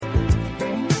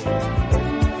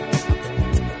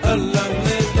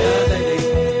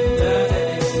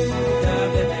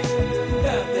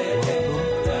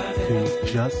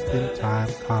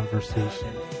Time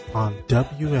Conversation on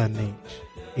WNH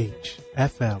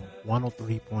FM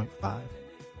 103.5.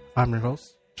 I'm your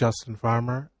host, Justin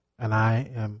Farmer, and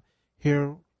I am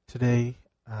here today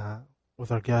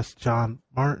with our guest, John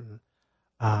Martin.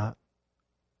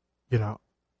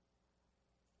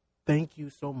 Thank you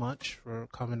so much for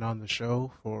coming on the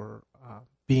show, for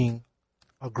being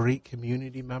a great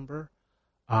community member.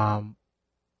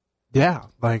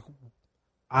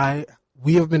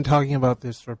 We have been talking about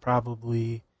this for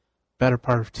probably better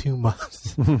part of 2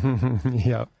 months.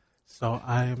 Yep. So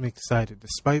I am excited.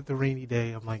 Despite the rainy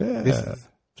day, I'm like, this is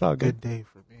a good day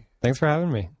for me. Thanks for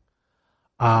having me.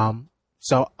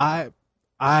 So I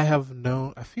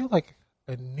feel like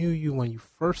I knew you when you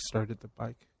first started the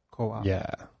bike co-op.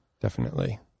 Yeah,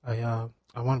 definitely. I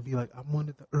want to be like, I'm one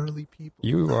of the early people.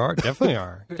 You are, definitely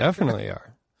are. Definitely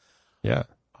are. Yeah.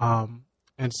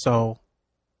 And so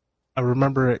I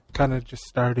remember it kind of just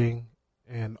starting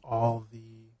and all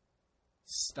the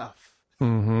stuff.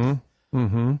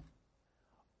 Mm-hmm.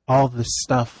 All the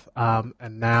stuff,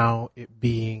 and now it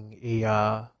being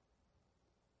a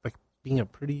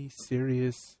pretty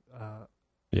serious,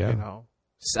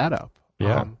 setup.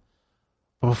 Yeah.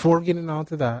 But before getting on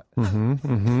to that,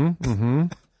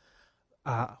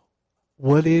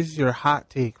 what is your hot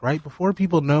take? Right before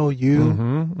people know you,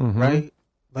 right?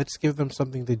 Let's give them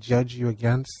something to judge you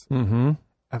against, and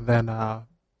then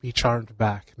be charmed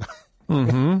back.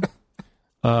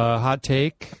 Hot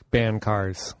take: ban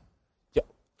cars.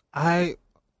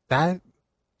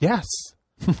 Yes.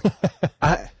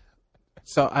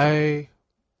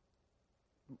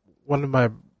 One of my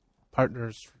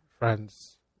partner's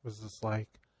friends was just like,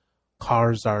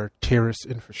 cars are terrorist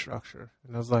infrastructure.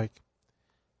 And I was like,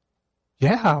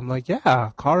 yeah,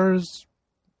 cars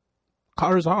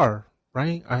are,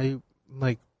 right? I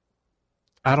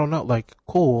don't know,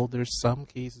 cool. There's some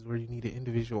cases where you need an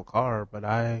individual car, but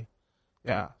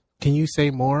Can you say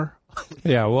more?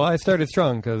 Yeah, well, I started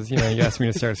strong because, you asked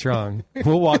me to start strong.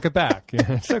 We'll walk it back.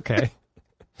 It's okay.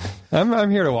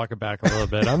 I'm here to walk it back a little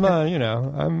bit.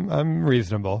 I'm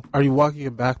reasonable. Are you walking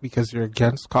it back because you're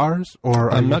against cars,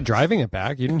 or I'm not driving it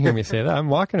back? You didn't hear me say that. I'm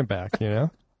walking it back. No,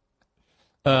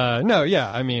 yeah.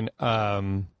 I mean,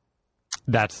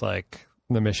 that's like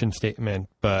the mission statement,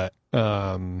 but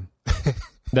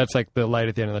that's like the light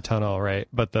at the end of the tunnel, right?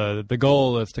 But the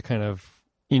goal is to kind of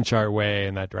inch our way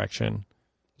in that direction.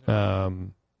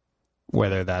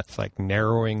 Whether that's like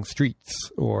narrowing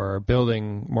streets or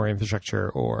building more infrastructure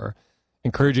or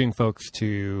encouraging folks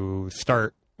to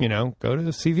start, go to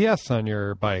the CVS on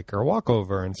your bike or walk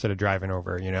over instead of driving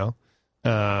over,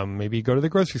 maybe go to the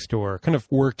grocery store, kind of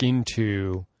work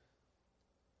into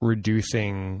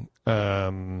reducing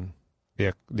the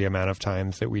amount of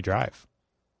times that we drive.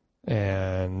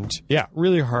 And yeah,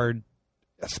 really hard,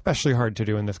 especially hard to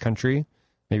do in this country,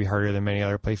 maybe harder than many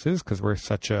other places because we're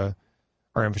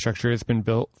our infrastructure has been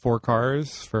built for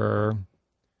cars for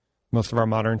most of our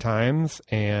modern times,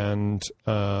 and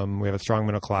we have a strong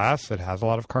middle class that has a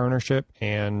lot of car ownership,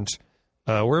 and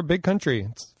we're a big country.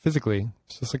 It's just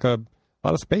like a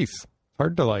lot of space. It's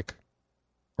hard to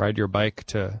ride your bike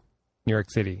to New York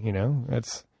City,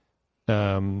 It's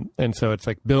and so it's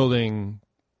like building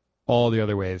all the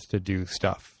other ways to do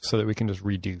stuff so that we can just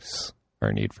reduce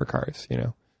our need for cars,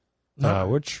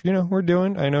 which, we're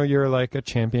doing. I know you're like a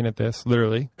champion at this,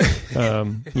 literally.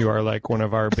 You are like one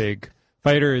of our big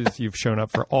fighters. You've shown up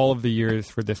for all of the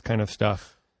years for this kind of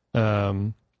stuff.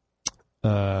 But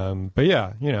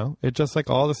yeah, it just like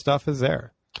all the stuff is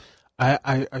there.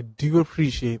 I do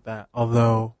appreciate that.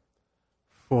 Although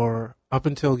up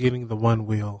until getting the one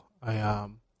wheel,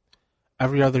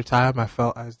 every other time I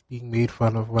felt I was being made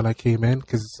fun of when I came in.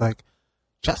 'Cause it's like,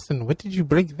 Justin, what did you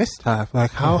bring this time?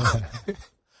 Like how...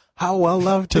 How well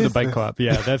loved to is the bike club?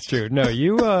 Yeah, that's true. No,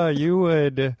 you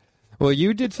did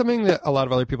something that a lot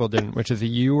of other people didn't, which is that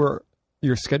your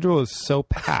schedule is so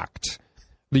packed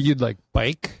that you'd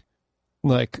bike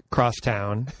cross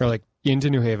town or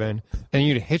into New Haven, and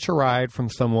you'd hitch a ride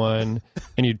from someone,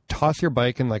 and you'd toss your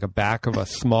bike in a back of a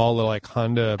small little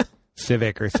Honda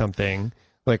Civic or something.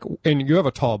 And you have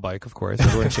a tall bike, of course.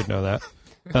 Everyone should know that.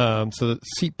 So the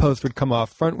seat post would come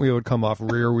off, front wheel would come off,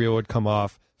 rear wheel would come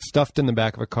off, stuffed in the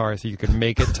back of a car so you could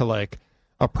make it to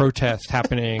a protest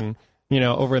happening,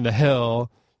 over in the hill.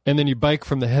 And then you bike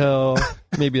from the hill,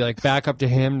 maybe back up to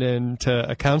Hamden to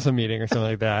a council meeting or something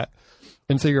like that.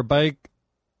 And so your bike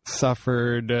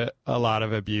suffered a lot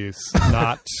of abuse,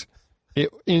 not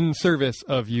in service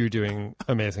of you doing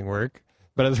amazing work.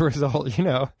 But as a result,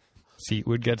 seat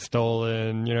would get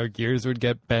stolen, gears would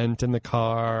get bent in the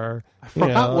car. I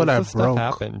forgot what I broke. Stuff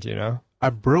happened, I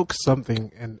broke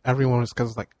something, and everyone was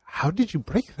like, how did you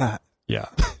break that? Yeah.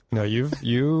 No, you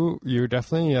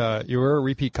definitely you were a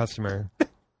repeat customer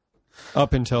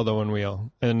up until the one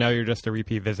wheel, and now you're just a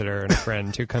repeat visitor and a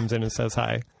friend who comes in and says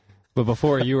hi. But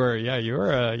before you were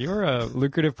a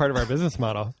lucrative part of our business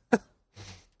model.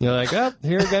 You're like, oh,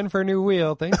 here again for a new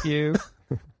wheel. Thank you.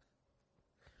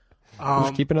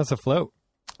 Just keeping us afloat.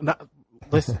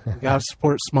 Listen, we gotta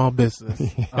support small business.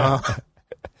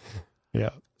 Yeah.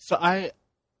 So I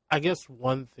guess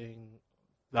one thing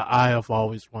that I have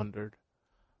always wondered,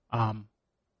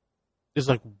 is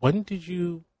like, when did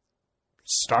you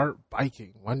start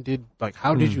biking?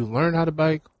 How did you learn how to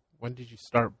bike? When did you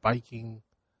start biking?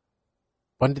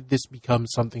 When did this become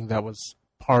something that was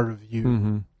part of you?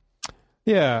 Mm-hmm.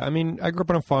 Yeah, I mean, I grew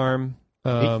up on a farm,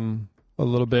 a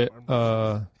little bit,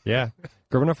 yeah.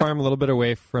 Grew up on a farm a little bit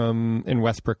away from, in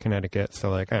Westbrook, Connecticut, so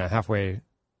like halfway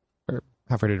to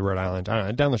Rhode Island, I don't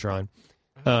know, down the shoreline.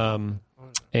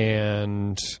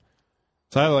 And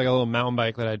so I had like a little mountain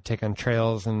bike that I'd take on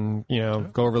trails and,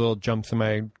 go over little jumps in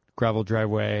my gravel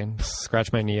driveway and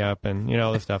scratch my knee up and,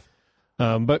 all this stuff.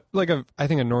 But like I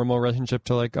think a normal relationship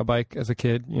to like a bike as a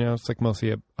kid, it's like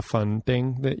mostly a fun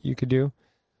thing that you could do.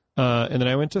 And then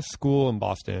I went to school in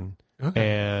Boston. Okay.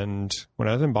 And when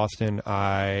I was in Boston,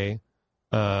 I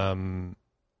got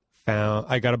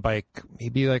a bike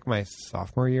maybe like my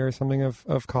sophomore year or something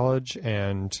of college.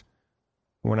 And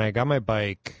when I got my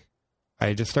bike,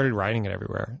 I just started riding it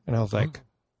everywhere. And I was like,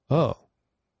 oh,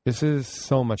 this is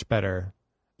so much better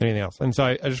than anything else. And so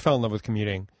I just fell in love with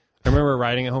commuting. I remember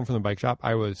riding it home from the bike shop.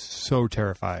 I was so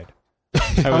terrified.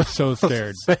 I was so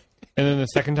scared. And then the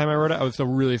second time I rode it, I was so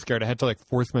really scared. I had to like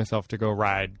force myself to go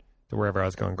ride to wherever I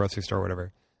was going, grocery store or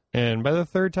whatever. And by the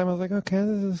third time, I was like, okay,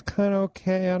 this is kind of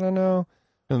okay. I don't know.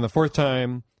 And the fourth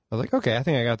time, I was like, okay, I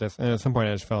think I got this. And at some point,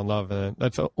 I just fell in love. And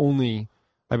that's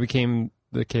I became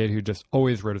the kid who just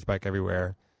always rode his bike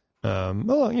everywhere.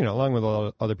 Along with a lot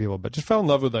of other people, but just fell in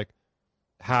love with like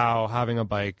how having a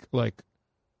bike like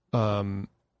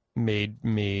made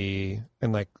me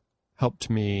and like helped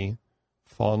me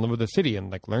fall in love with the city and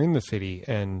like learn the city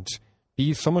and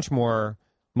be so much more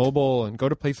mobile and go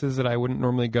to places that I wouldn't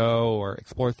normally go or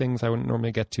explore things I wouldn't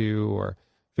normally get to or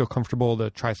feel comfortable to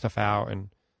try stuff out. And,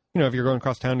 if you're going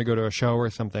across town to go to a show or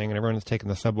something and everyone's taking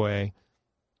the subway,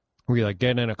 where you like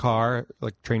get in a car,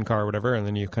 like train car or whatever, and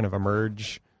then you kind of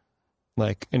emerge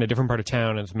like in a different part of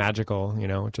town and it's magical,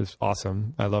 which is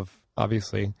awesome. I love,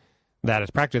 obviously, that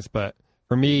as practice, but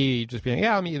for me, just being,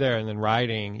 I'll meet you there, and then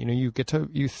riding,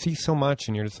 you see so much,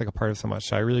 and you're just like a part of so much.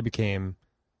 So I really became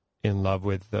in love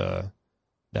with the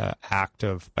act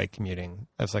of bike commuting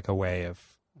as like a way of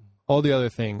all the other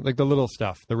thing, like the little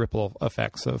stuff, the ripple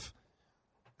effects of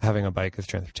having a bike as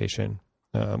transportation,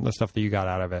 the stuff that you got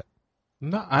out of it.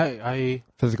 No, I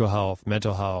physical health,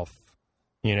 mental health,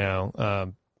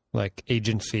 like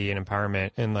agency and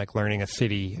empowerment, and like learning a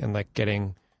city and like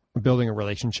building a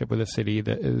relationship with a city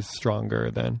that is stronger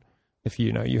than if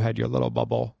you had your little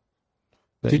bubble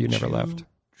that you never left.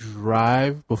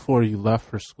 Drive before you left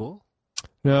for school?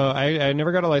 No, I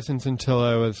never got a license until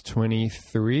I was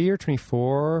 23 or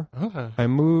 24. Okay. I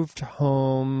moved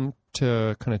home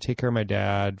to kind of take care of my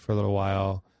dad for a little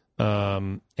while.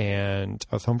 And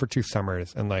I was home for 2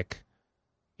 summers, and like,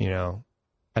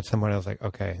 at some point I was like,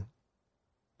 okay,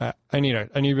 I need to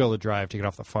be able to drive to get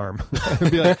off the farm.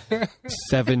 It'd be like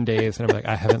 7 days, and I'm like,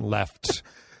 I haven't left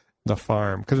the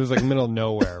farm because it was like middle of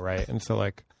nowhere, right? And so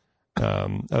like, I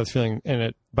was feeling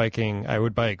biking. I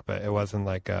would bike, but it wasn't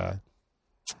like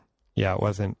it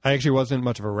wasn't. I actually wasn't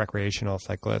much of a recreational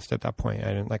cyclist at that point. I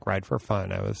didn't like ride for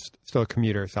fun. I was still a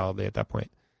commuter solidly at that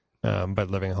point, but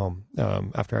living at home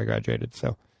after I graduated.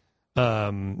 So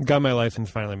got my license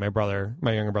finally. My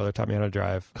younger brother taught me how to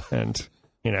drive, and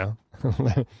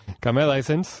got my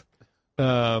license,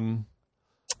 joined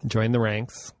the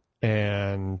ranks,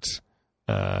 and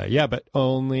but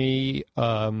only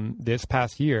this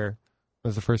past year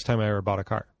was the first time I ever bought a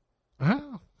car.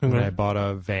 Oh, and I bought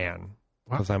a van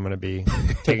because I'm going to be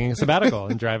taking a sabbatical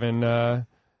and driving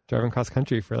cross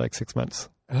country for like 6 months,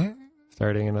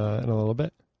 starting in a little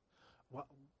bit. Well,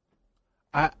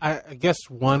 I guess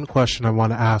one question I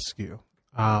want to ask you.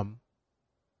 As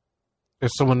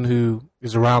someone who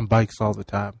is around bikes all the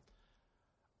time,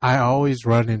 I always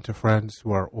run into friends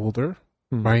who are older,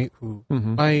 right? Who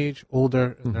my age,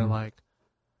 older, and they're like,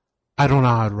 I don't know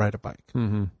how to ride a bike,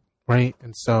 right?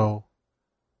 And so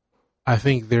I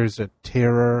think there's a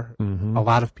terror. A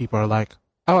lot of people are like,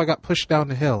 oh, I got pushed down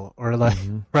the hill, or like,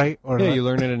 right? Or yeah, like, you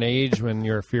learn at an age when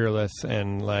you're fearless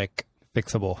and like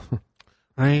fixable,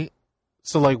 right?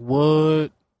 So like,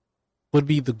 what would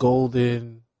be the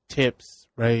golden tips,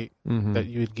 right, that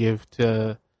you would give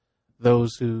to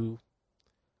those who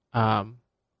um,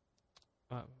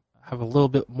 have a little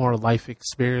bit more life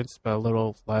experience, but a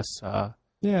little less.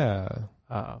 Yeah.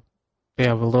 They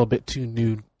have a little bit too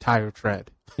new tire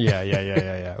tread.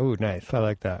 Yeah. Ooh, nice. I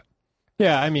like that.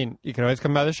 Yeah, I mean, you can always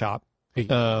come by the shop.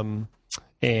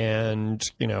 And,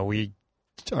 we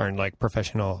aren't like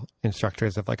professional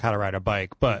instructors of like how to ride a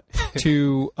bike, but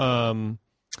two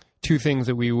things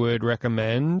that we would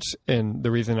recommend, and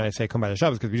the reason I say come by the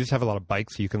shop is because we just have a lot of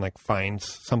bikes, so you can like find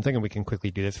something and we can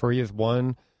quickly do this for you, is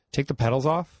one, take the pedals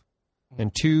off,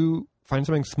 and two, find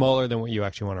something smaller than what you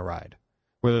actually want to ride.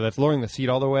 Whether that's lowering the seat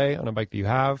all the way on a bike that you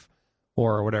have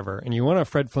or whatever. And you want to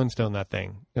Fred Flintstone that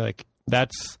thing. Like,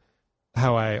 that's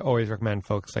how I always recommend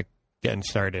folks like getting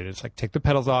started. It's like, take the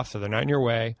pedals off so they're not in your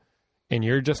way. And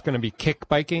you're just going to be kick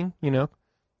biking,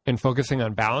 and focusing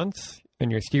on balance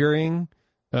and your steering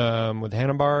with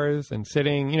handlebars and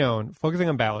sitting, and focusing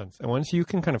on balance. And once you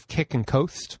can kind of kick and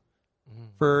coast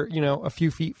for, a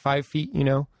few feet, 5 feet,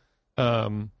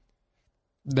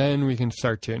 then we can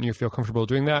start to, and you feel comfortable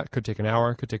doing that. Could take an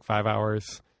hour, could take 5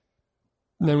 hours.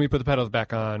 And then we put the pedals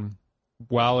back on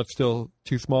while it's still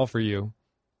too small for you.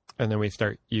 And then we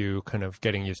start you kind of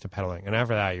getting used to pedaling. And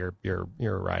after that, you're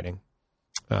riding.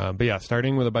 But yeah,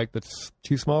 starting with a bike that's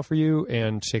too small for you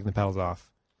and taking the pedals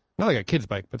off. Not like a kid's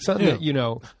bike, but something that,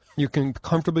 you can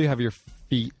comfortably have your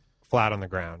feet flat on the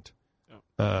ground.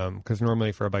 Because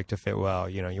normally for a bike to fit well,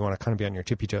 you want to kind of be on your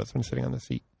tippy toes when sitting on the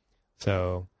seat.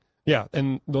 So, yeah.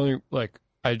 And the only,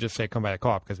 I just say come by the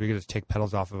co-op because we could just take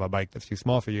pedals off of a bike that's too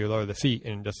small for you, lower the seat,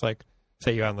 and just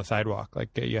set you out on the sidewalk,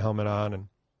 get your helmet on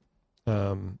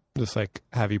and just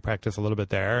have you practice a little bit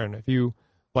there. And if you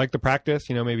like the practice,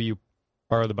 maybe you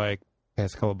borrow the bike, pay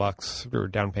us a couple bucks or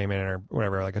down payment or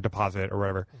whatever, like a deposit or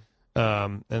whatever.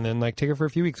 And then take it for a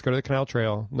few weeks, go to the Canal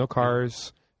Trail, no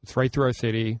cars. It's right through our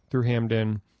city, through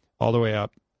Hamden, all the way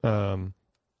up. And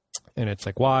it's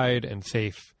wide and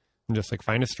safe, and just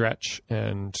find a stretch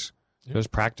and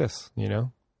just practice,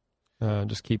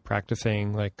 just keep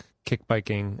practicing kick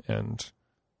biking and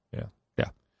yeah.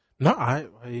 No,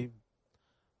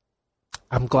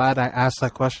 I'm glad I asked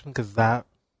that question because that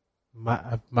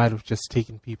might have just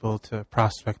taken people to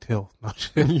Prospect Hill.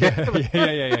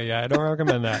 Yeah. I don't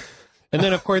recommend that. And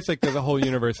then, of course, there's a whole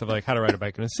universe of how to ride a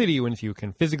bike in a city. Once you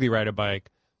can physically ride a bike,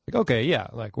 okay, yeah,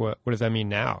 what does that mean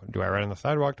now? Do I ride on the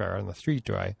sidewalk? Do I ride on the street?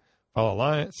 Do I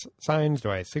follow signs?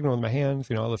 Do I signal with my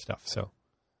hands? All this stuff. So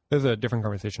there's a different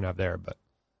conversation to have there, but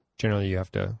generally you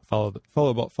have to follow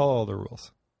all the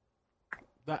rules.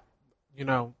 That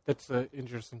that's an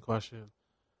interesting question.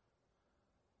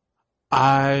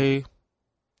 I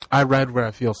ride where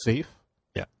I feel safe.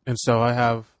 Yeah. And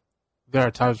so there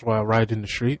are times where I ride in the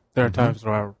street. There are times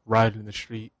where I ride in the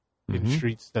street, in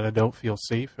streets that I don't feel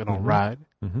safe and I'll ride,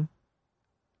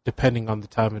 depending on the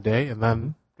time of day. And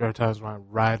then there are times where I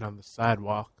ride on the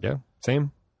sidewalk. Yeah,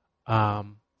 same.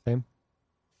 Same.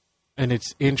 And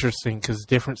it's interesting because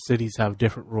different cities have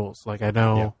different rules. I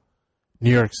know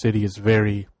New York City is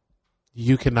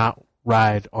you cannot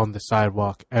ride on the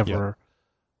sidewalk ever.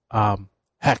 Yeah.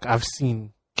 Heck, I've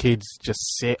seen kids just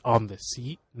sit on the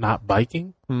seat, not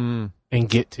biking, and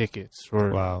get tickets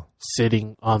for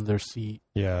sitting on their seat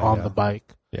on the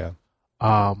bike. Yeah.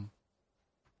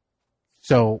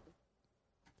 So,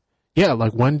 yeah,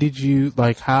 when did you,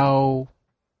 how,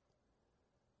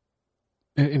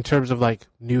 in terms of,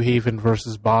 New Haven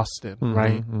versus Boston,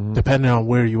 right? Depending on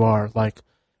where you are,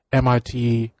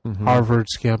 MIT,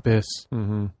 Harvard's campus,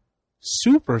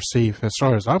 super safe as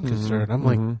far as I'm concerned.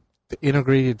 I'm the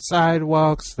integrated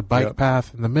sidewalks, the bike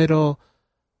path in the middle.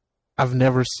 I've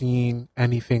never seen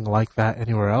anything like that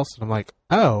anywhere else. And I'm like,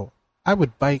 oh, I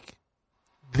would bike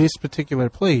this particular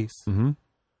place.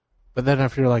 But then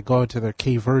if you're going to the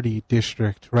Cape Verde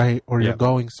district, right? Or you're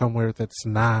going somewhere that's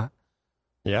not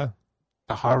the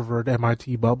Harvard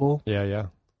MIT bubble. Yeah.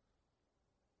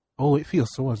 Oh, it feels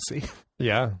so unsafe.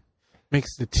 Yeah.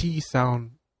 Makes the T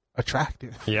sound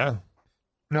attractive. Yeah.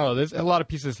 No, there's a lot of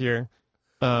pieces here.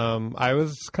 I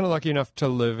was kind of lucky enough to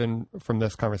live from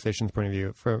this conversation's point of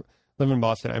view, live in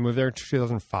Boston. I moved there in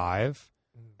 2005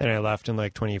 and I left in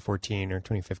 2014 or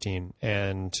 2015.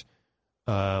 And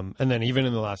then even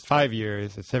in the last 5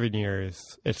 years, 7 years,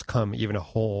 it's come even a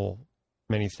whole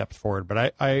many steps forward.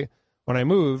 But when I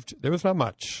moved, there was not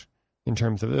much in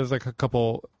terms of, there was a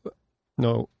couple, it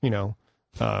was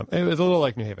a little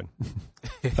like New Haven.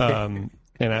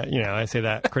 And I say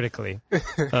that critically.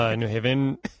 New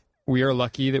Haven, we are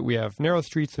lucky that we have narrow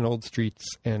streets and old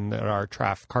streets, and that our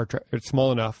it's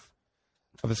small enough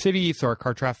of a city, so our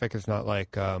car traffic is not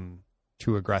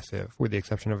too aggressive, with the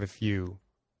exception of a few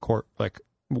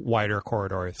wider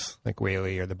corridors like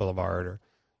Whaley or the Boulevard, or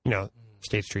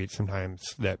State Street sometimes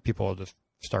that people just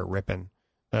start ripping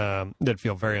that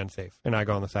feel very unsafe. And I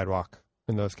go on the sidewalk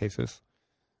in those cases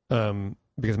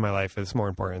because my life is more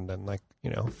important than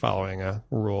following a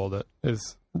rule that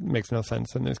makes no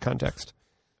sense in this context.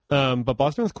 But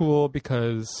Boston was cool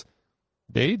because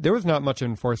there was not much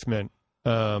enforcement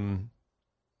of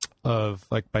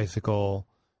like bicycles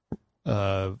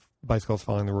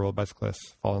following the rule,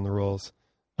 bicyclists following the rules,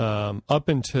 up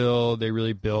until they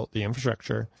really built the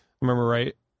infrastructure. Remember,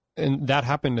 right? And that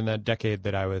happened in that decade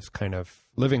that I was kind of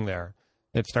living there.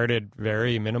 It started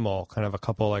very minimal, kind of a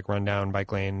couple like rundown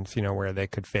bike lanes, where they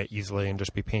could fit easily and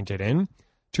just be painted in,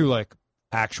 to like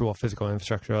actual physical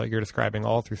infrastructure like you're describing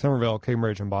all through Somerville,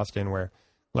 Cambridge, and Boston, where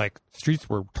like streets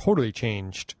were totally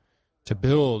changed to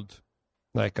build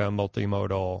like a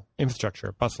multimodal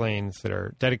infrastructure, bus lanes that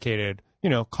are dedicated,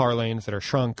 car lanes that are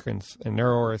shrunk and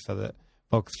narrower so that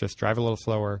folks just drive a little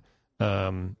slower,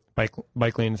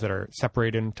 bike lanes that are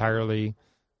separated entirely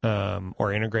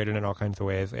or integrated in all kinds of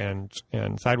ways, and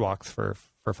sidewalks for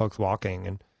folks walking.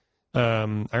 And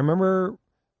I remember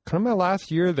kind of my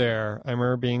last year there, I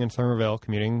remember being in Somerville,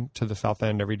 commuting to the South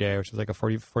End every day, which is like a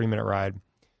 40-minute ride.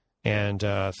 And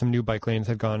some new bike lanes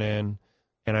had gone in.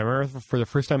 And I remember for the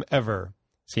first time ever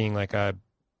seeing like a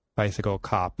bicycle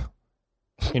cop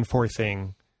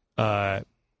enforcing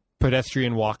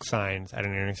pedestrian walk signs at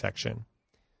an intersection.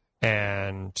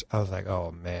 And I was like,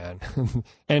 oh, man,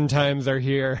 end times are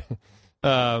here.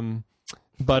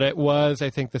 But it was, I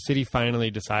think the city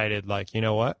finally decided, like, you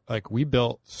know what? Like, we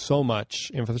built so much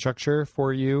infrastructure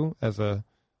for you as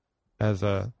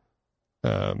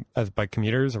bike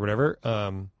commuters or whatever.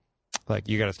 Like,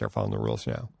 you got to start following the rules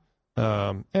now.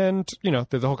 And,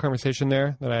 there's a whole conversation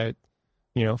there that I,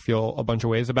 feel a bunch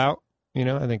of ways about.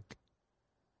 I think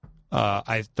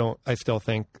I still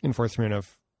think enforcement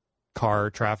of car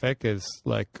traffic is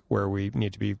like where we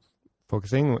need to be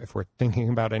focusing if we're thinking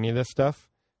about any of this stuff,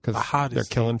 because they're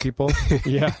killing people.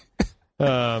 Yeah.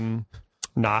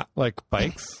 Not like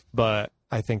bikes, but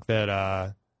I think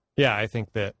that,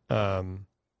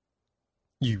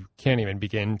 you can't even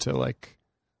begin to like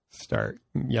start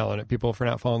yelling at people for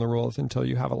not following the rules until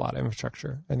you have a lot of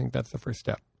infrastructure. I think that's the first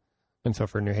step. And so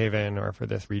for New Haven or for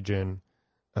this region,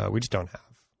 we just don't have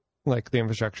like the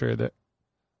infrastructure that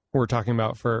we're talking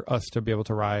about for us to be able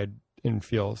to ride and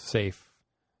feel safe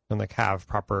and like have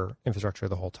proper infrastructure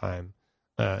the whole time.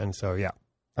 And so, yeah,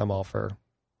 I'm all for,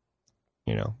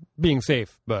 being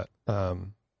safe, but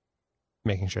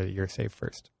making sure that you're safe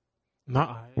first.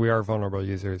 We are vulnerable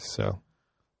users, so.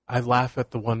 I laugh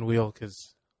at the one wheel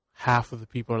because half of the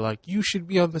people are like, you should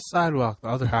be on the sidewalk. The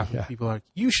other half of the people are like,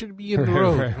 you should be in the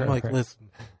road. Right, I'm like, listen.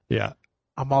 Yeah.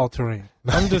 I'm all terrain.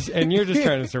 And you're just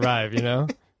trying to survive, You're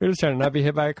just trying to not be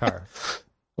hit by a car,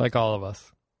 like all of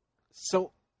us.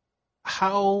 So,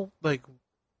 how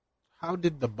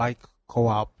did the bike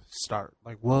co-op start?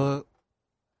 Like, what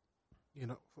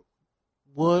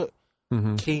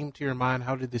came to your mind?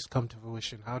 How did this come to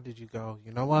fruition? How did you go,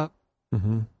 you know what?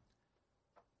 Mm-hmm.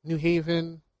 New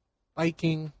Haven,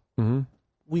 biking,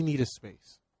 we need a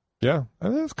space. Yeah, I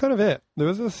mean, that's kind of it. There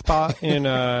was a spot in,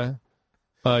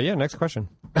 next question.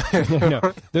 No,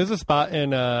 there's a spot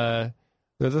in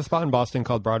Boston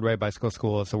called Broadway Bicycle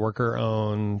School. It's a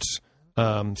worker-owned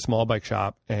small bike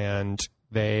shop, and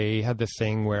they had this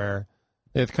thing where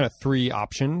they had kind of three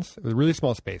options. It was a really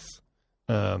small space,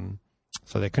 so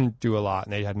they couldn't do a lot,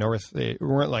 and they had no risk. They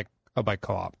weren't like a bike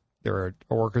co-op. They were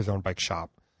a workers-owned bike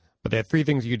shop, but they had three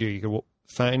things you could do. You could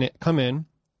sign it, come in,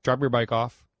 drop your bike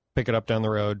off, pick it up down the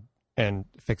road, and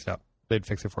fix it up. They'd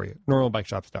fix it for you. Normal bike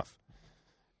shop stuff.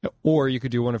 Or you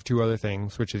could do one of two other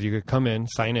things, which is you could come in,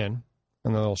 sign in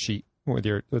on the little sheet with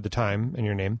the time and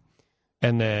your name,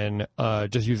 and then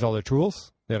just use all their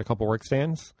tools. They had a couple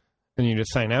workstands, and you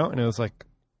just sign out, and it was like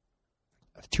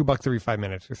 $2 every 5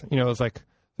 minutes or something. It was like,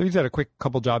 so you had a quick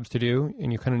couple jobs to do,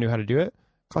 and you kind of knew how to do it. It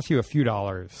cost you a few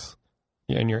dollars,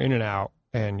 and you're in and out,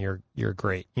 and you're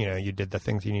great. You did the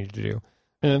things you needed to do.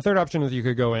 And then the third option is you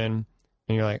could go in,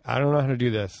 and you're like, I don't know how to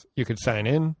do this. You could sign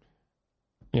in.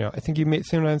 I think you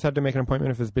sometimes had to make an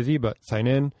appointment if it's busy, but sign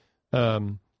in,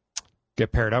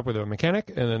 get paired up with a mechanic,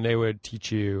 and then they would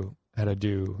teach you how to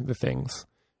do the things.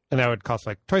 And that would cost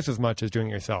like twice as much as doing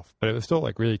it yourself, but it was still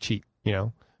like really cheap,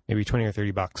 maybe $20 or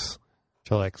 $30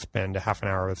 to like spend a half an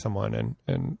hour with someone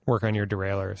and work on your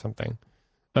derailleur or something.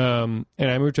 And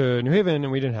I moved to New Haven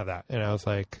and we didn't have that. And I was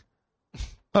like,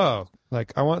 oh,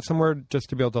 like I want somewhere just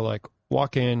to be able to like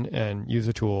walk in and use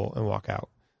a tool and walk out.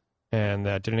 And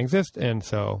that didn't exist. And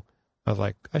so I was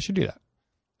like, I should do that.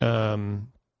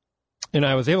 And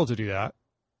I was able to do that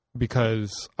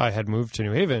because I had moved to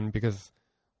New Haven because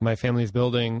my family's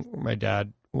building, my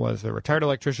dad was a retired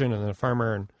electrician and then a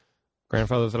farmer, and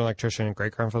grandfather was an electrician,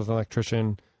 great grandfather was an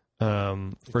electrician.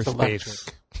 First space,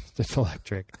 it's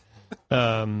electric.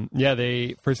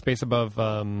 First space above.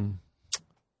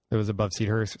 It was above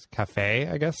Cedarhurst Cafe,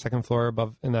 I guess, second floor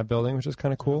above in that building, which is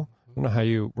kind of cool. I don't know how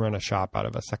you run a shop out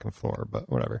of a second floor, but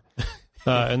whatever.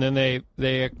 And then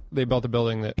they built a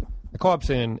building that the co-op's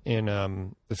in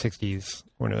the 60s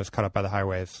when it was cut up by the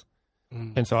highways.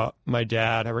 And so my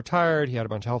dad had retired. He had a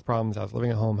bunch of health problems. I was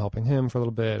living at home helping him for a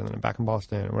little bit, and then I'm back in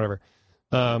Boston and whatever.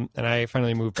 And I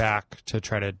finally moved back to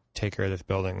try to take care of this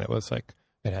building that was like,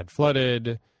 it had flooded.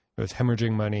 It was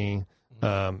hemorrhaging money.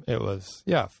 It was,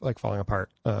 like falling apart.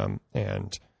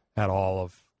 And had all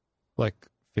of like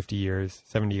 50 years,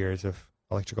 70 years of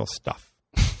electrical stuff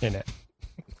in it.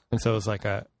 And so it was like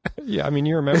you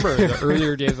remember the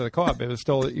earlier days of the co-op, it was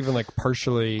still even like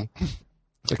partially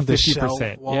like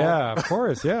 50%. Yeah, of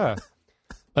course. Yeah.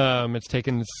 It's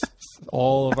taken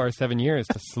all of our 7 years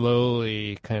to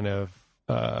slowly kind of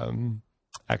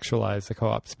actualize the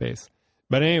co-op space.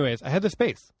 But anyways, I had the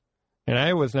space, and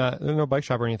there's no bike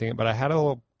shop or anything, but I had a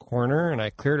little corner and I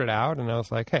cleared it out, and I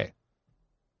was like, hey,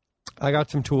 I got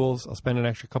some tools. I'll spend an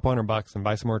extra couple $100 and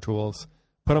buy some more tools,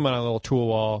 put them on a little tool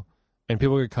wall, and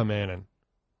people could come in and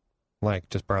like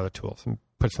just borrow the tools and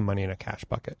put some money in a cash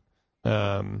bucket.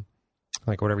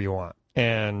 Like whatever you want.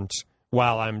 And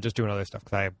while I'm just doing other stuff,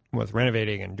 because I was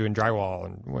renovating and doing drywall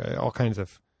and all kinds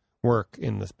of work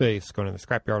in the space, going to the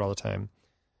scrapyard all the time.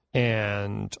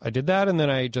 And I did that, and then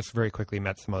I just very quickly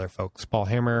met some other folks. Paul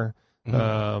Hammer,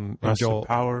 and Joel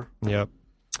Power. Yep.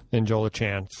 And Joel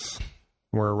LaChance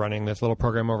were running this little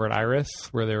program over at Iris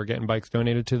where they were getting bikes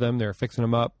donated to them. They were fixing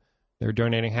them up. They were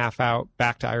donating half out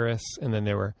back to Iris, and then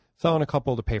they were selling a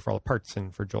couple to pay for all the parts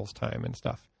and for Joel's time and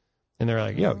stuff. And they were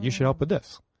like, yo, you should help with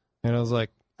this. And I was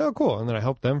like, oh, cool. And then I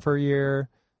helped them for a year.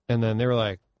 And then they were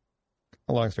like,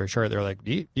 long story short, they were like,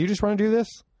 do you just want to do this?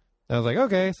 And I was like,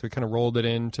 okay. So we kind of rolled it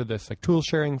into this like tool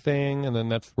sharing thing. And then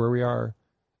that's where we are.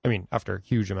 I mean, after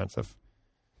huge amounts of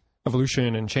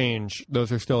evolution and change,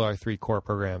 those are still our 3 core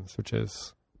programs, which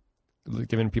is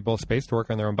giving people space to work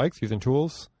on their own bikes using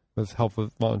tools with help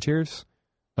with volunteers,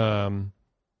 getting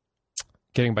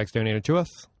bikes donated to us,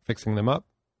 fixing them up,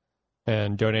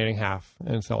 and donating half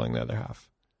and selling the other half.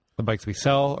 The bikes we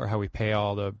sell are how we pay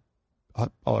all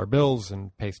our bills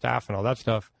and pay staff and all that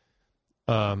stuff.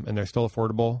 And they're still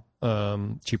affordable,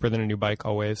 cheaper than a new bike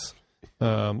always.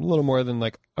 A little more than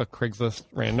like a Craigslist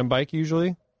random bike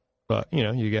usually, but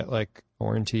you get like a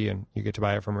warranty and you get to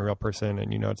buy it from a real person,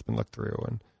 and it's been looked through,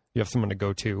 and you have someone to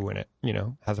go to when it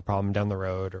has a problem down the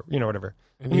road or whatever.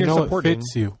 And you're supporting, it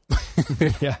fits you.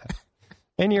 Yeah.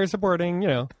 And you're supporting,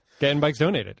 getting bikes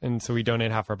donated. And so we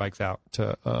donate half our bikes out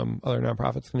to other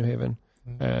nonprofits in New Haven.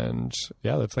 Mm-hmm. And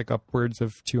yeah, that's like upwards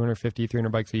of 250, 300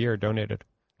 bikes a year donated.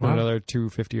 Wow. And another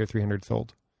 250 or 300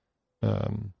 sold.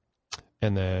 And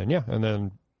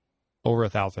then over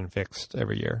 1,000 fixed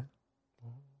every year.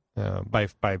 By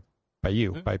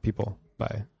people.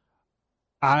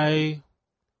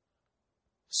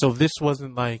 So this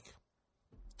wasn't like,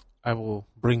 I will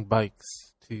bring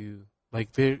bikes to,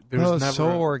 like, there's never...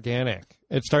 so organic.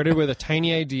 It started with a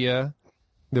tiny idea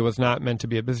that was not meant to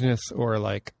be a business or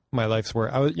like my life's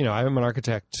work. I'm an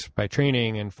architect by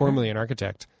training and formerly an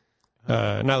architect,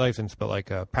 not licensed, but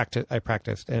like I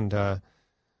practiced and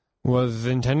was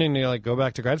intending to like go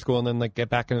back to grad school and then like get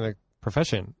back into the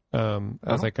profession. I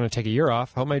was like going to take a year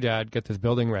off, help my dad get this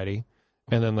building ready,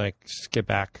 and then like just get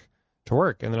back to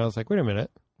work. And then I was like, wait a minute,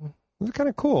 this is kind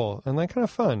of cool and like kind of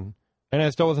fun. And I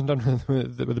still wasn't done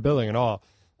with the building at all.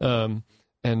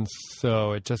 And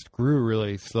so it just grew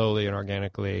really slowly and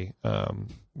organically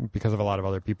because of a lot of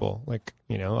other people, like,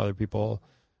 other people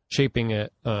shaping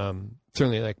it.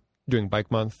 Certainly like doing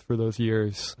Bike Month for those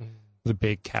years was a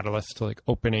big catalyst to like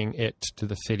opening it to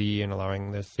the city and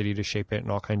allowing the city to shape it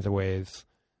in all kinds of ways.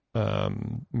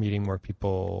 Meeting more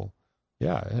people.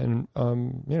 Yeah. And,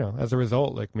 as a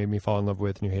result, like made me fall in love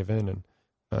with New Haven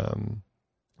and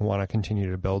want to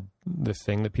continue to build this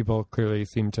thing that people clearly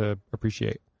seem to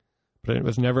appreciate. But there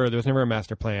was never a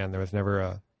master plan. It was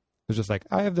just like,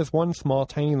 I have this one small,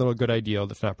 tiny little good idea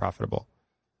that's not profitable.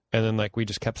 And then like, we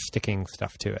just kept sticking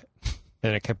stuff to it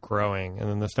and it kept growing. And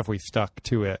then the stuff we stuck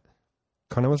to it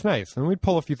kind of was nice. And we'd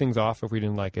pull a few things off if we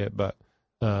didn't like it. But,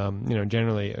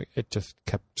 generally it just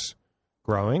kept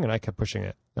growing and I kept pushing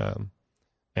it.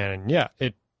 And yeah,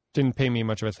 it didn't pay me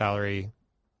much of a salary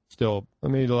still. I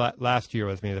mean, last year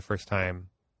was maybe the first time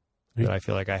that I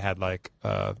feel like I had like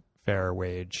a fair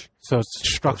wage. So it's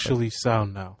structurally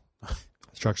sound now.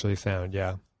 Structurally sound,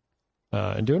 yeah.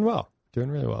 And doing doing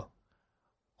really well.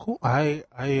 Cool.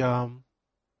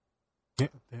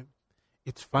 It's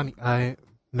It's funny.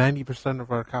 90%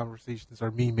 of our conversations are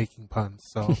me making puns.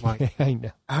 So I'm like, I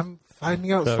know. I'm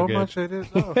finding out so good. much I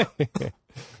didn't know.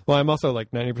 Well, I'm also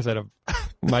like 90% of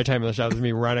my time in the shop is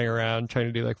me running around trying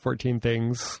to do like 14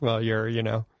 things while you're,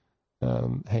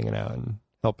 hanging out and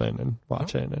helping and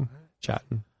watching and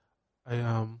chatting.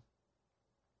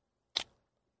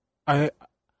 I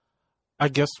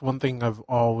guess one thing I've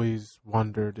always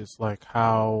wondered is like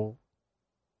how,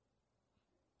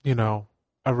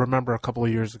 I remember a couple of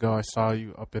years ago I saw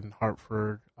you up in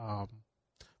Hartford.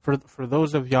 For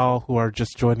those of y'all who are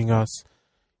just joining us,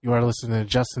 you are listening to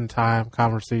Just in Time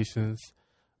Conversations,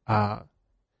 103.5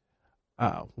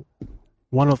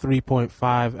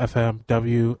 FM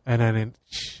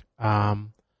WNNH.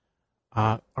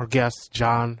 Our guest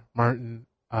John Martin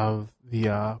of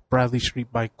the Bradley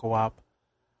Street Bike Co-op.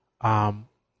 I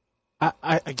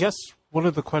guess one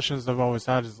of the questions I've always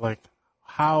had is like,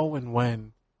 how and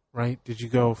when, right, did you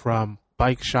go from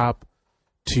bike shop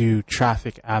to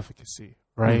traffic advocacy,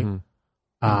 right?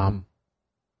 Mm-hmm.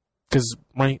 Because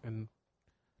right, and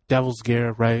Devil's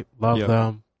Gear, right? Love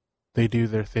them. They do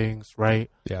their things, right?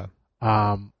 Yeah.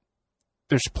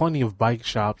 There's plenty of bike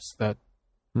shops that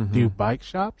do bike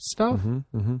shop stuff,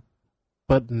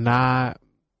 but not,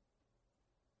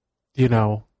 you're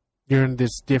in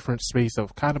this different space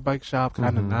of kind of bike shop,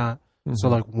 kind of not. So,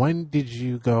 like, when did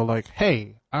you go, like,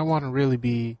 hey, I want to really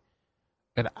be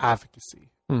an advocacy?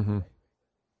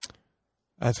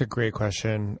 That's a great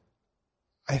question.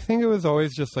 I think it was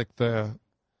always just, like, the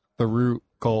root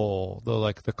goal,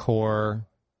 the core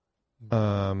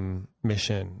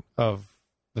mission of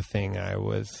the thing I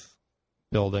was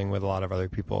building with a lot of other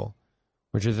people,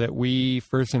 which is that we,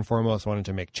 first and foremost, wanted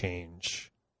to make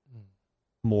change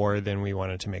more than we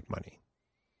wanted to make money.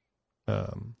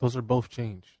 Those are both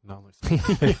change. No,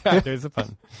 yeah, there's a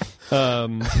pun.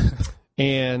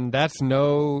 And that's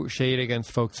no shade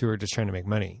against folks who are just trying to make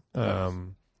money.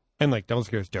 And like Devil's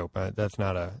Gear is dope. That's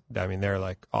not they're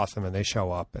like awesome and they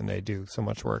show up and they do so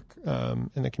much work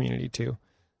in the community too.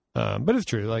 But it's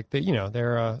true. Like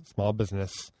they're a small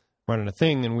business running a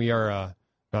thing, and we are a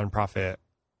nonprofit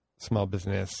small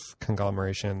business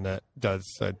conglomeration that does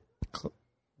a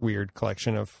weird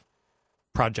collection of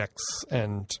projects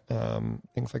and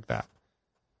things like that.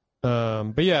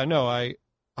 But yeah, no, I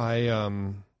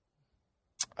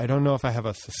don't know if I have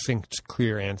a succinct,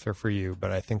 clear answer for you,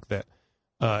 but I think that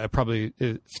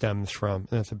it stems from,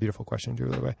 and that's a beautiful question too,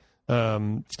 by the way,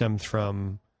 stems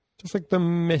from just like the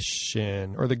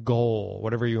mission or the goal,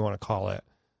 whatever you want to call it.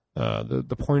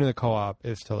 The point of the co-op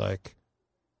is to like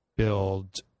build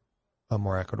a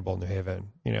more equitable New Haven,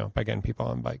 by getting people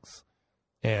on bikes.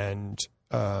 And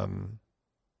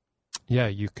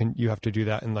you have to do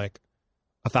that in like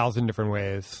 1,000 different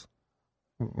ways.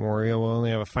 We'll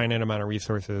only have a finite amount of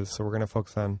resources, so we're going to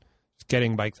focus on just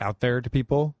getting bikes out there to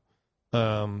people.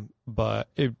 But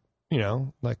it,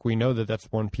 like we know that that's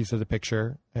one piece of the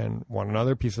picture, and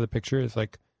another piece of the picture is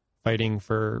like fighting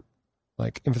for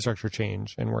like infrastructure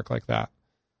change and work like that.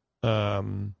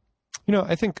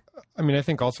 I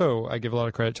think also I give a lot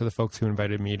of credit to the folks who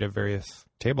invited me to various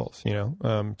tables,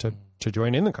 to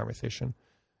join in the conversation.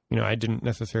 I didn't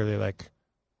necessarily like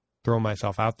throw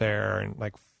myself out there and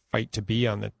like fight to be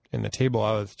in the table.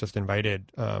 I was just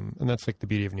invited. And that's like the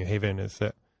beauty of New Haven, is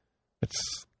that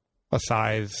it's a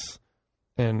size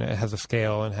and it has a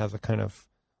scale and has a kind of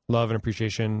love and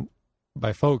appreciation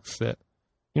by folks that,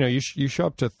 you show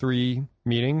up to 3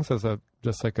 meetings as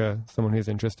someone who's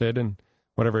interested in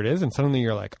whatever it is, and suddenly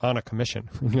you're like on a commission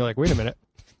and you're like, wait a minute,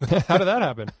 how did that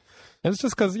happen? And it's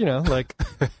just because, like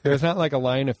there's not like a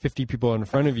line of 50 people in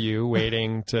front of you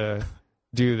waiting to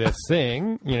do this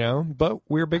thing, but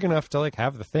we're big enough to like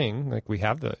have the thing. Like we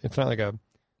have it's not like a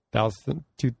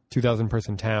 2,000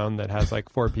 person town that has like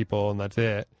 4 people and that's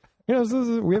it.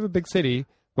 We have a big city,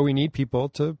 but we need people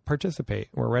to participate.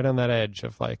 We're right on that edge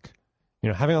of like,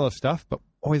 having all this stuff, but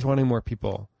always wanting more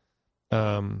people,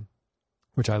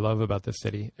 which I love about this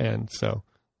city. And so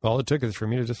all it took is for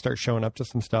me to just start showing up to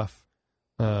some stuff.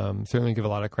 Certainly give a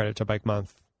lot of credit to Bike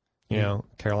Month,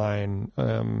 Caroline,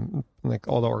 like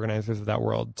all the organizers of that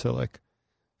world to like,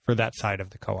 for that side of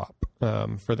the co-op,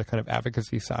 for the kind of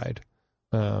advocacy side,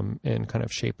 and kind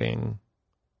of shaping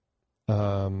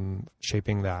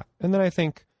that. And then I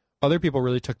think other people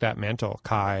really took that mantle.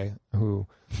 Kai, who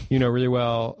really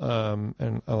well,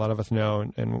 and a lot of us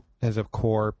know, and as a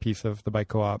core piece of the bike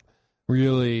co-op,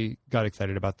 really got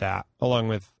excited about that, along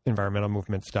with environmental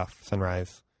movement stuff,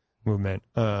 Sunrise movement.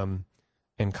 And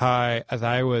Kai,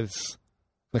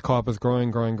 the co-op was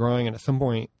growing, and at some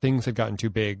point things had gotten too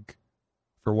big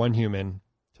for one human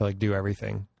to like do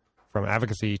everything from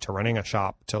advocacy to running a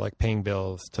shop to like paying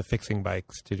bills to fixing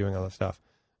bikes to doing all this stuff.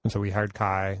 And so we hired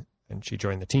Kai, and she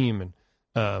joined the team,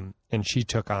 and she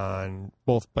took on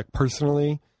both like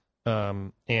personally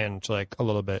and like a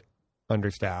little bit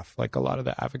understaffed, like a lot of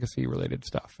the advocacy related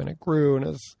stuff. And it grew and it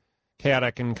was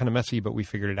chaotic and kind of messy, but we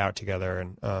figured it out together.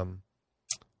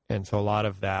 And so a lot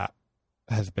of that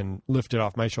has been lifted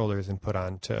off my shoulders and put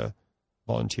on to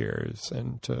volunteers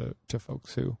and to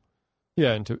folks who,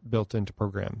 and built into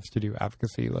programs to do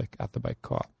advocacy, like at the bike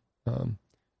co-op. And,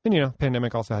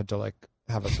 pandemic also had to like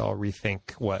have us all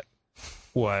rethink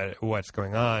what's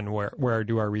going on, where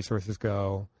do our resources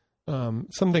go?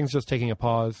 Some things just taking a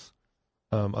pause,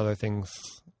 other things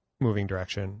moving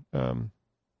direction. And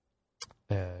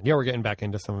we're getting back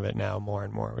into some of it now more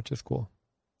and more, which is cool,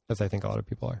 as I think a lot of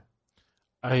people are.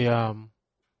 I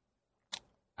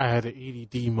had an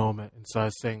ADD moment, and so I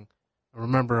was saying, I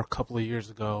remember a couple of years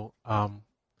ago,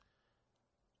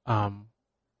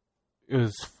 it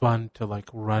was fun to like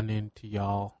run into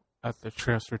y'all at the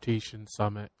transportation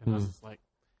summit, and I was just like,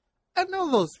 I know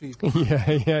those people.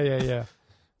 Yeah,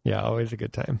 always a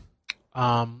good time.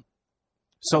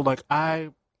 So like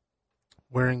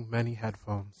wearing many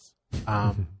headphones,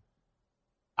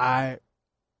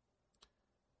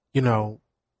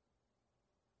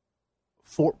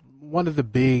 for one of the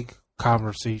big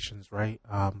conversations, right?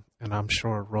 And I'm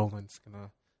sure Roland's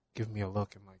gonna give me a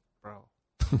look and like, bro.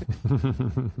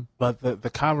 But the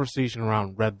conversation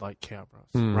around red light cameras,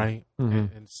 right?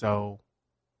 And so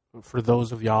for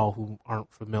those of y'all who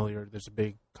aren't familiar, there's a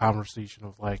big conversation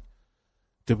of like,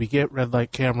 do we get red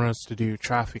light cameras to do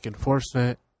traffic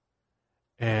enforcement?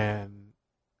 And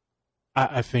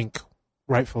I think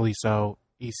rightfully so,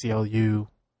 ACLU,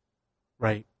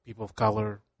 right? People of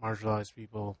color, marginalized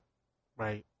people,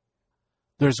 right?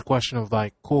 There's a question of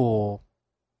like, cool,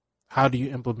 how do you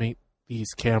implement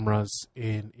these cameras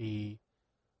in a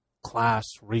class,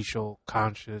 racial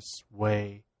conscious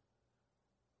way?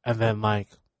 And then like,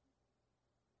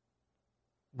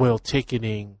 will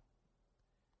ticketing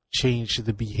change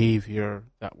the behavior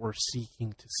that we're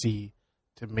seeking to see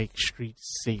to make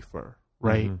streets safer,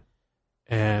 right?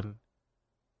 And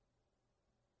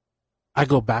I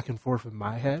go back and forth in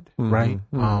my head, right?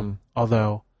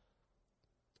 Although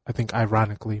I think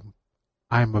ironically,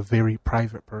 I'm a very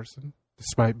private person,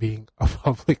 despite being a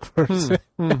public person.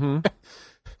 It's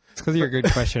because you're a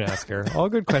good question asker. All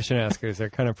good question askers are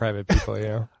kind of private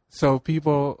people, So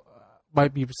people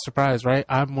might be surprised, right?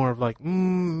 I'm more of like, I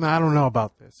don't know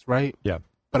about this, right? Yeah.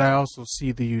 But I also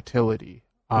see the utility.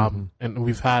 And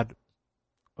we've had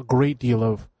a great deal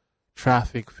of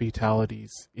traffic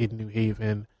fatalities in New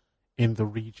Haven, in the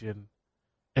region.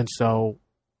 And so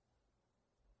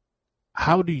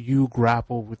how do you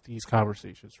grapple with these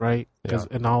conversations, right?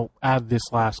 And I'll add this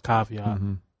last caveat.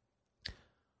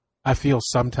 I feel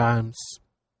sometimes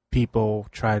people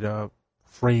try to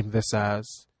frame this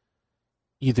as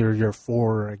either you're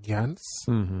for or against.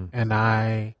 And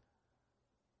I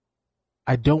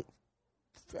don't,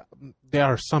 there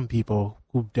are some people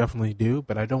who definitely do,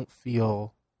 but I don't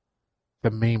feel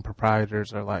the main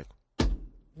proprietors are like,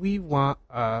 we want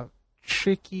a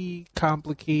tricky,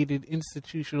 complicated,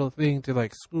 institutional thing to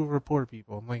like screw over poor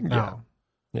people. I'm like, no.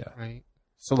 Yeah. Right?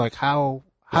 So like how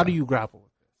do you grapple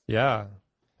with this? Yeah.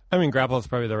 I mean, grapple is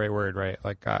probably the right word, right?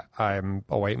 Like I'm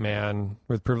a white man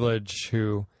with privilege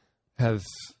who has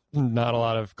not a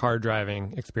lot of car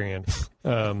driving experience,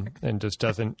 and just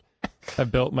doesn't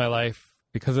have built my life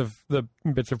because of the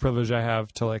bits of privilege I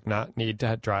have to like not need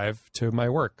to drive to my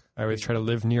work. I always try to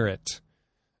live near it.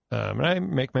 And I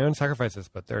make my own sacrifices,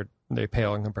 but they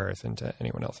pale in comparison to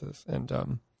anyone else's. And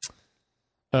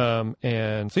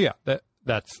so yeah,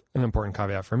 that's an important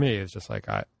caveat for me, is just like,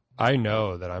 I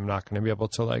know that I'm not going to be able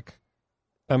to like,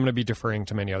 I'm going to be deferring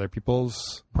to many other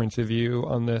people's points of view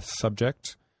on this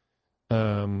subject.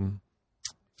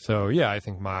 So yeah, I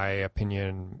think my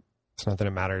opinion, it's not that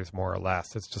it matters more or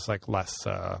less. It's just like less,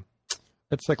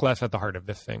 it's like less at the heart of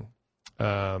this thing.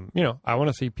 I want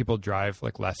to see people drive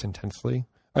like less intensely.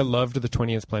 I loved the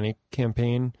 20 is Plenty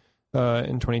campaign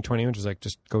in 2020, which is like,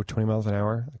 just go 20 miles an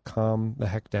hour, like, calm the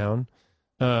heck down.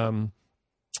 And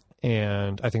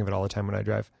I think of it all the time when I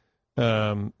drive.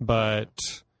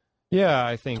 But yeah,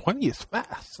 I think 20 is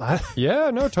fast.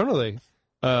 Yeah, no, totally.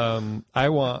 I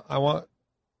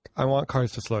want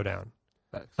cars to slow down.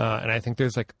 And I think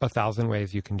there's like 1,000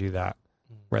 ways you can do that.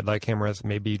 Red light cameras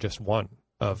may be just one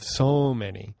of so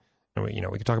many. And we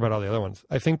can talk about all the other ones.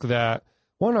 I think that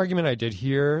one argument I did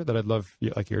hear that I'd love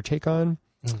like your take on,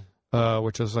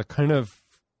 which was like kind of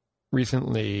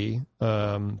recently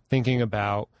thinking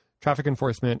about traffic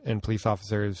enforcement and police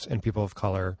officers and people of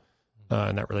color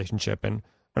and that relationship. And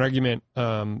an argument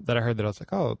that I heard that I was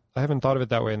like, oh, I haven't thought of it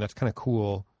that way, and that's kind of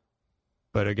cool.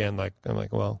 But again, like I'm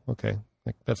like, well, okay,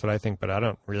 like that's what I think, but I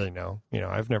don't really know.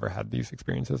 I've never had these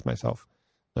experiences myself,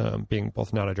 being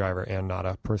both not a driver and not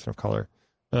a person of color.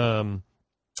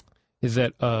 Is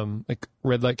that like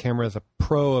red light cameras? A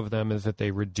pro of them is that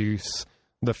they reduce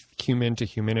the human to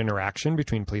human interaction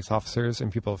between police officers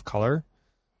and people of color,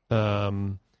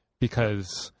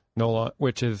 because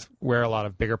which is where a lot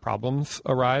of bigger problems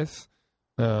arise,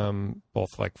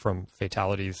 both like from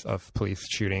fatalities of police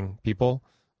shooting people,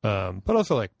 but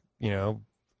also like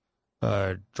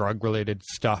drug related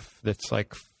stuff that's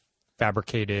like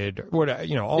fabricated, all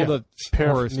the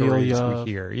horror stories we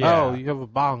hear. Yeah. Oh, you have a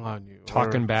bong on you.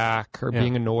 Talking back or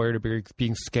being annoyed or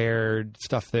being scared,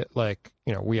 stuff that like,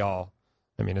 we all,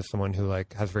 I mean, as someone who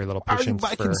like has very little patience. Why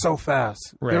are you biking so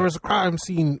fast? Right. There was a crime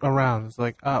scene around. It's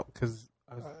like, because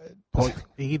I was point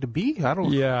A to B? I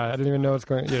don't. Yeah, I didn't even know what's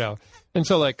going, And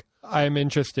so like, I'm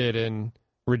interested in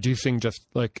reducing just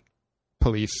like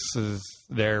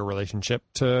their relationship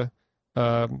to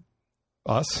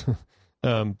us.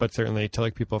 But certainly to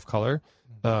like people of color,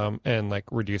 and like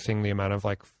reducing the amount of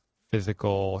like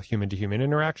physical human to human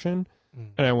interaction.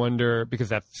 And I wonder, because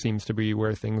that seems to be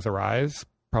where things arise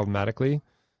problematically.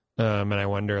 And I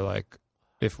wonder like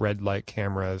if red light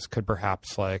cameras could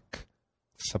perhaps like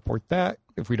support that.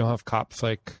 If we don't have cops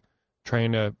like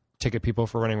trying to ticket people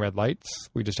for running red lights,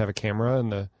 we just have a camera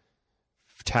and the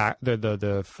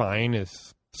fine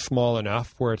is small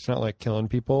enough where it's not like killing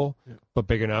people, but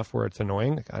big enough where it's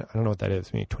annoying. Like, I don't know what that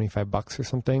is. Maybe $25 or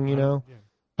something,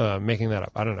 making that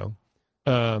up. I don't know.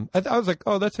 I was like,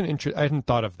 oh, that's an interest. I hadn't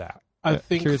thought of that. I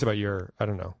think curious about your, I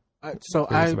don't know.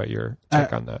 About your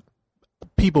take on that.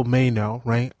 People may know,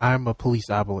 right? I'm a police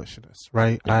abolitionist,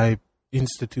 right? Yeah. I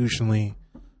institutionally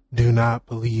do not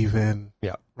believe in,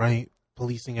 right?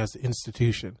 Policing as an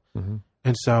institution. Mm-hmm.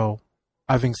 And so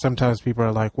I think sometimes people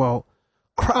are like, well,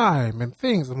 crime and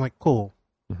things. I'm like, cool.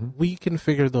 Mm-hmm. We can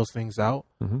figure those things out.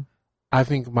 Mm-hmm. I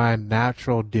think my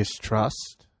natural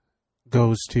distrust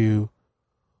goes to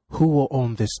who will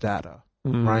own this data,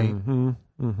 right?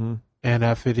 Mm-hmm. And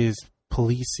if it is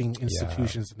policing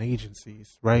institutions and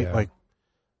agencies, right? Yeah. Like,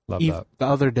 the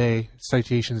other day,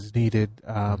 Citations Needed,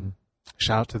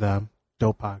 shout out to them,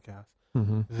 dope podcast.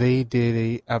 Mm-hmm. They did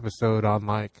a episode on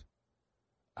like,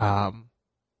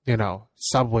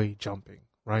 subway jumping,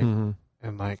 right? Mm-hmm.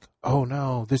 And like, oh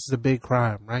no, this is a big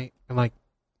crime, right? And like,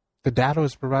 the data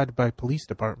was provided by police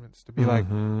departments to be like,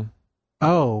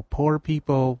 oh, poor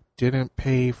people didn't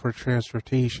pay for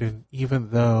transportation, even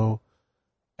though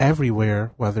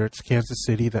everywhere, whether it's Kansas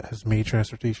City that has made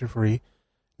transportation free,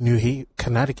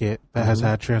 Connecticut that has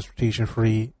had transportation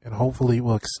free, and hopefully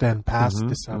will extend past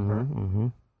December.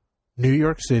 New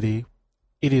York City,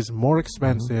 it is more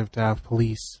expensive to have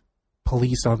police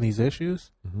on these issues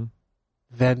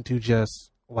than to just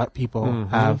let people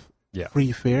have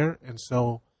free fare. And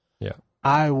so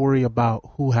I worry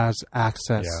about who has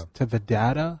access to the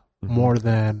data more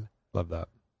than love that.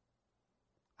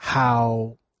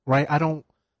 How, right? I don't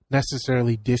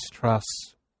necessarily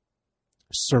distrust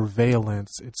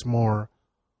surveillance. It's more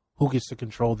who gets to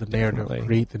control the narrative,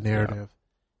 create the narrative.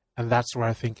 And that's where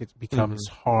I think it becomes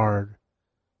hard,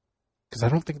 because I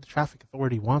don't think the traffic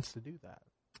authority wants to do that.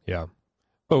 Yeah.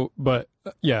 Oh, but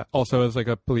also as like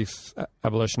a police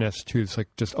abolitionist who's like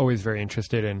just always very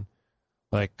interested in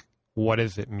like, what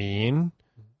does it mean?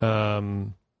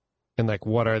 And like,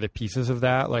 what are the pieces of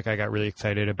that? Like, I got really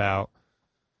excited about,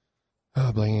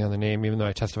 blanking on the name, even though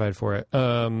I testified for it.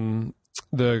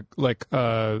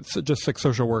 Just like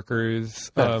social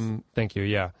workers. Yes. Thank you.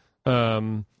 Yeah.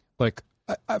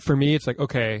 For me, it's like,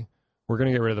 okay, we're going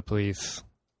to get rid of the police.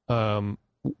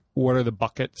 What are the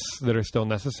buckets that are still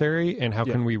necessary, and how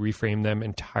can we reframe them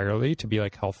entirely to be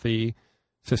like healthy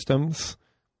systems?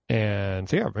 And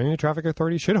so, maybe the traffic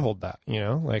authority should hold that,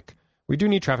 like we do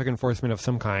need traffic enforcement of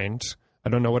some kind. I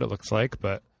don't know what it looks like,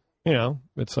 but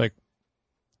it's like,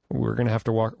 we're going to have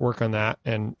to work on that.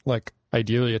 And like,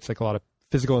 ideally it's like a lot of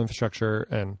physical infrastructure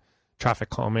and traffic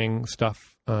calming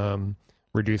stuff,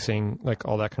 reducing like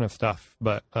all that kind of stuff.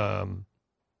 But,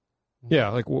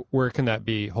 like where can that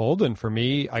be hold? And for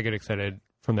me, I get excited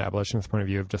from the abolitionist point of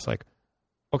view of just like,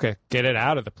 okay, get it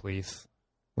out of the police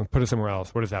and put it somewhere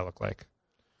else. What does that look like?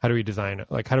 How do we design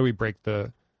it? Like, how do we break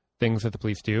the things that the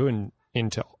police do and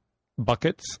into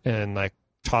buckets and like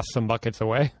toss some buckets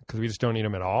away because we just don't need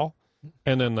them at all?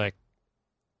 And then like,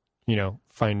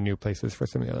 find new places for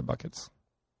some of the other buckets.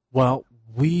 Well,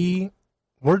 we're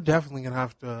definitely going to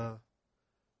have to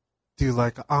do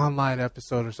like an online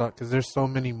episode or something, because there's so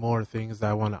many more things that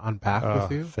I want to unpack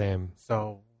with you. Same.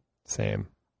 So same.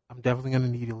 I'm definitely going to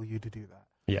need you to do that.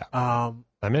 Yeah. Um,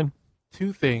 I'm in.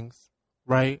 two things,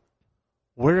 right?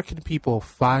 Where can people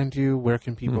find you? Where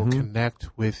can people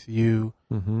connect with you?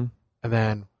 Mm-hmm. And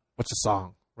then, what's a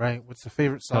song, right? What's the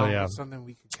favorite song? Oh, yeah. What's something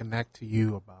we can connect to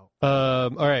you about?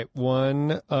 All right.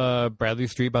 Bradley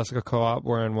Street, Bussica Co-op.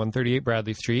 We're on 138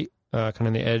 Bradley Street, kind of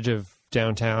on the edge of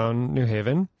downtown New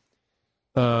Haven.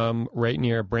 Right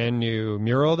near a brand new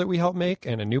mural that we helped make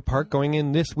and a new park going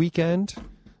in this weekend,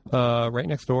 right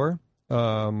next door.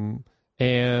 And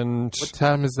What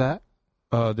time is that?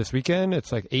 this weekend,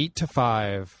 it's like 8 to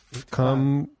 5.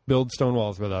 Come build stone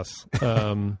walls with us,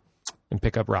 and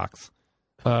pick up rocks.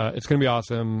 It's going to be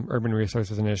awesome. Urban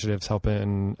Resources Initiative's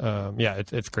helping.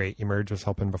 It's great. Emerge was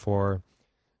helping before.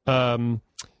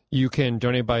 You can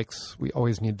donate bikes. We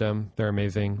always need them. They're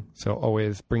amazing. So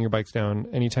always bring your bikes down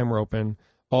anytime we're open.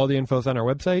 All the info's on our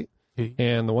website.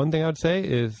 And the one thing I would say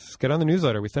is get on the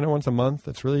newsletter. We send it once a month.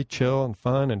 It's really chill and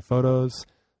fun and photos.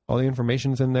 All the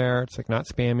information's in there. It's like not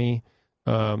spammy.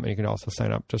 And you can also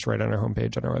sign up just right on our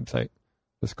homepage on our website.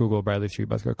 Just Google Bradley Street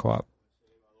Bussica Co-op.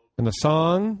 And the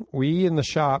song, we in the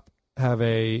shop have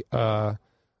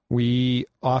we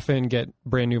often get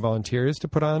brand new volunteers to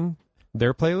put on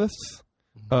their playlists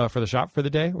for the shop for the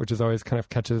day, which is always kind of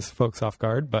catches folks off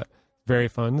guard, but very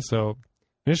fun. So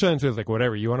initially it was like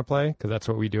whatever you want to play, because that's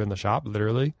what we do in the shop,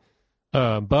 literally.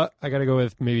 But I got to go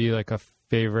with maybe like a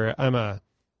favorite. I'm a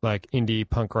like indie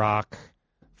punk rock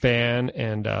fan,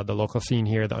 and the local scene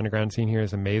here, the underground scene here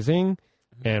is amazing.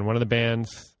 And one of the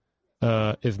bands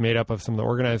is made up of some of the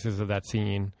organizers of that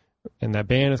scene, and that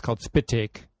band is called Spit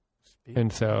Take.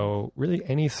 And so really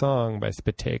any song by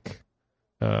Spit Take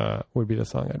would be the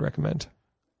song I'd recommend.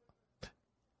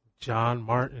 John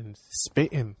Martin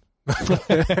spitting.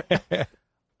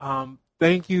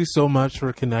 Thank you so much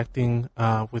for connecting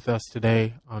with us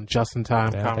today on Just in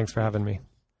Time. Yeah, thanks for having me.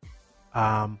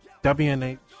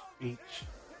 WNHH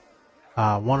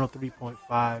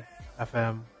 103.5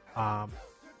 FM.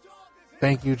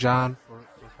 Thank you, John, for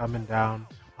coming down.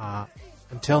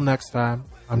 Until next time,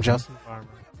 I'm Justin Farmer.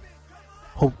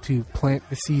 Hope to plant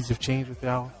the seeds of change with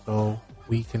y'all so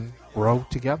we can grow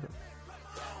together.